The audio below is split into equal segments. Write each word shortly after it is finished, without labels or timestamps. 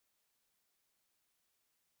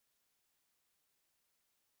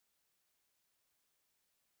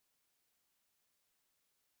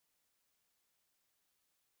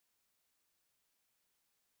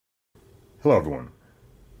Hello everyone.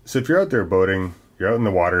 So if you're out there boating, you're out in the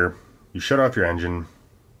water, you shut off your engine,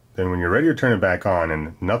 then when you're ready to turn it back on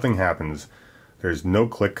and nothing happens, there's no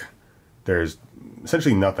click, there's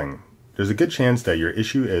essentially nothing, there's a good chance that your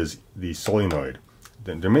issue is the solenoid.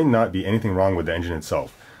 There may not be anything wrong with the engine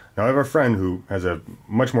itself. Now I have a friend who has a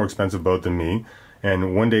much more expensive boat than me,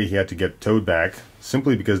 and one day he had to get towed back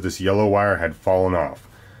simply because this yellow wire had fallen off.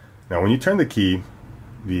 Now when you turn the key,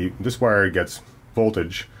 this wire gets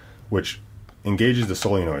voltage, which engages the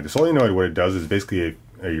solenoid. The solenoid, what it does is basically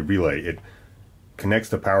a relay. It connects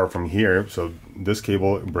the power from here, so this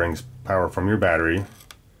cable brings power from your battery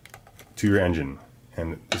to your engine,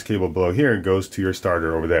 and this cable below here goes to your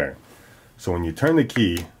starter over there. So when you turn the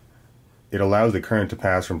key, it allows the current to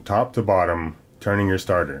pass from top to bottom, turning your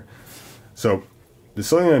starter. So the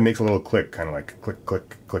solenoid makes a little click, kind of like click,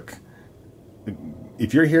 click, click.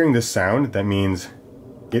 If you're hearing this sound, that means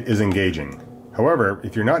it is engaging. However,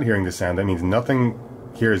 if you're not hearing this sound, that means nothing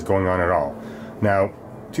here is going on at all. Now,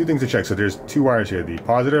 two things to check. So there's two wires here, the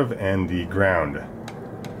positive and the ground.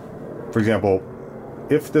 For example,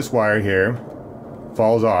 if this wire here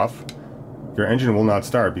falls off, your engine will not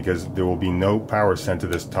start because there will be no power sent to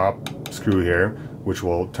this top screw here, which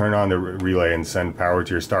will turn on the relay and send power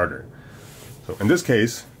to your starter. So in this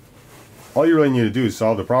case, all you really need to do to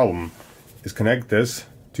solve the problem is connect this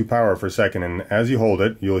to power for a second, and as you hold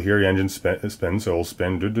it, you'll hear your engine spin, so it'll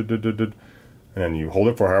spin, and then you hold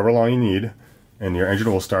it for however long you need, and your engine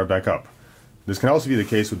will start back up. This can also be the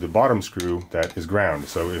case with the bottom screw that is ground.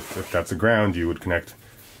 So if that's the ground, you would connect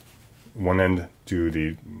one end to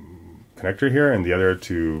the connector here and the other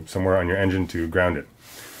to somewhere on your engine to ground it.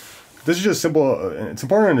 This is just simple. It's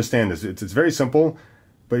important to understand this. It's very simple,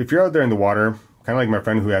 but if you're out there in the water, kind of like my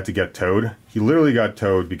friend who had to get towed, he literally got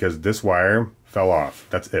towed because this wire fell off.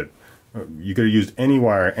 That's it. You could have used any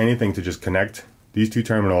wire, anything to just connect these two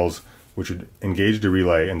terminals, which would engage the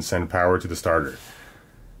relay and send power to the starter.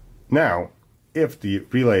 Now, if the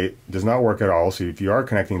relay does not work at all, so if you are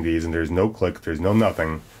connecting these and there's no click, there's no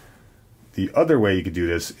nothing, the other way you could do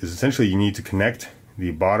this is essentially you need to connect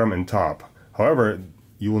the bottom and top. However,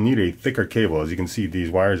 you will need a thicker cable. As you can see, these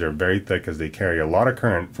wires are very thick as they carry a lot of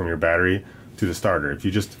current from your battery to the starter. If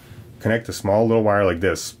you just connect a small little wire like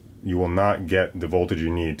this, you will not get the voltage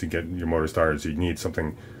you need to get your motor started, so you need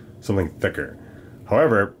something thicker.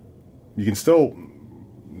 However, you can still,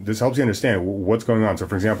 this helps you understand what's going on. So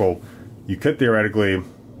for example, you could theoretically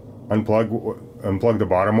unplug the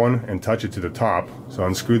bottom one and touch it to the top. So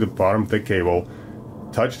unscrew the bottom thick cable,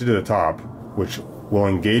 touch it to the top, which will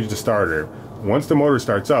engage the starter. Once the motor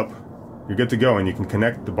starts up, you're good to go, and you can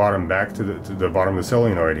connect the bottom back to the bottom of the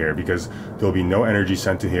solenoid here, because there'll be no energy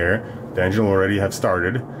sent to here. The engine will already have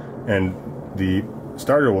started, and the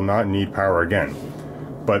starter will not need power again.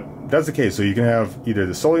 But that's the case. So you can have either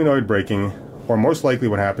the solenoid breaking, or most likely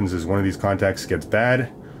what happens is one of these contacts gets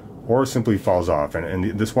bad or simply falls off.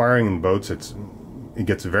 And this wiring in boats, it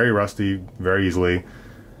gets very rusty very easily,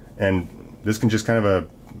 and this can just kind of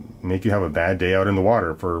make you have a bad day out in the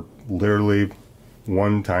water for literally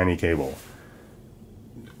one tiny cable.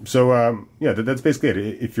 So yeah, that's basically it.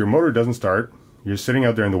 If your motor doesn't start, you're sitting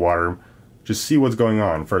out there in the water, just see what's going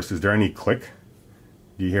on first. Is there any click?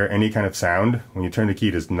 Do you hear any kind of sound? When you turn the key,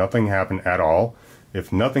 does nothing happen at all?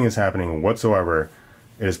 If nothing is happening whatsoever,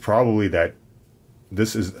 it is probably that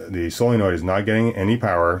the solenoid is not getting any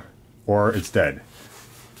power, or it's dead.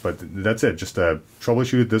 But that's it. Just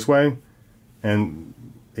troubleshoot it this way, and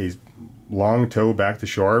a long tow back to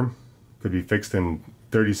shore could be fixed in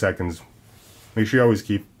 30 seconds. Make sure you always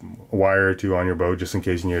keep a wire or two on your boat just in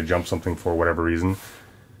case you need to jump something for whatever reason.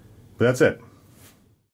 But that's it.